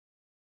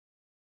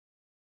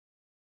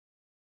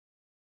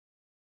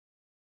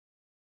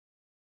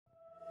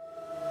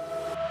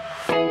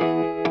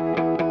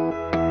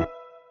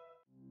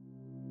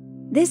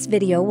This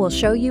video will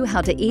show you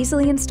how to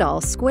easily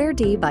install Square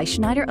D by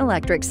Schneider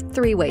Electric's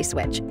three-way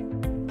switch.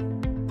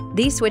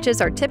 These switches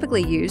are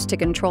typically used to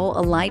control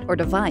a light or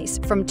device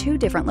from two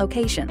different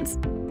locations.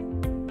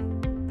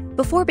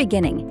 Before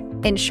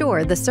beginning,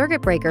 ensure the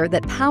circuit breaker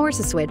that powers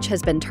the switch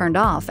has been turned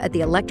off at the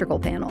electrical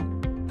panel.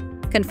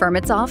 Confirm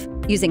it's off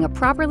using a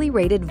properly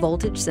rated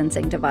voltage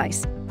sensing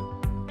device.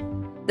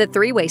 The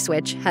three-way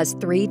switch has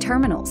three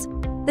terminals.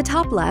 The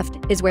top left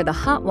is where the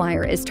hot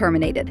wire is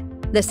terminated.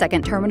 The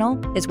second terminal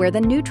is where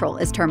the neutral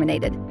is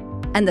terminated.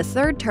 And the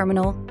third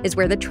terminal is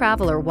where the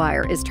traveler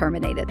wire is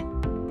terminated.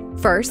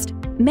 First,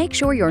 make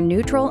sure your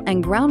neutral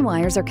and ground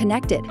wires are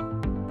connected.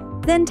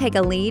 Then take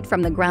a lead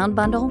from the ground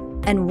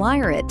bundle and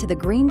wire it to the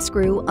green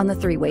screw on the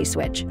three-way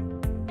switch.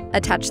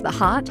 Attach the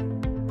hot,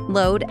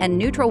 load, and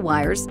neutral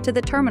wires to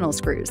the terminal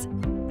screws.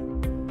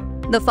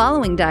 The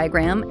following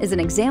diagram is an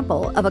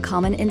example of a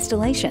common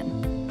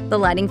installation. The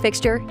lighting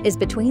fixture is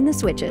between the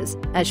switches,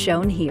 as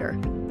shown here.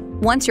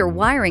 Once your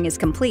wiring is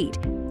complete,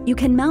 you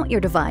can mount your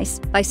device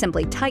by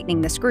simply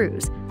tightening the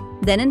screws.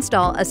 Then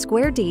install a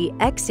Square D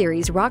X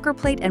Series rocker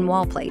plate and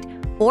wall plate,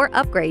 or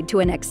upgrade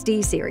to an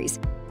XD series.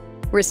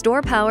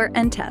 Restore power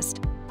and test.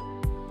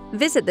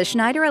 Visit the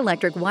Schneider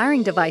Electric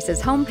Wiring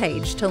Devices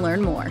homepage to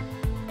learn more.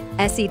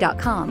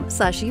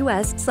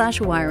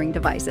 se.com/us/wiring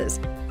devices.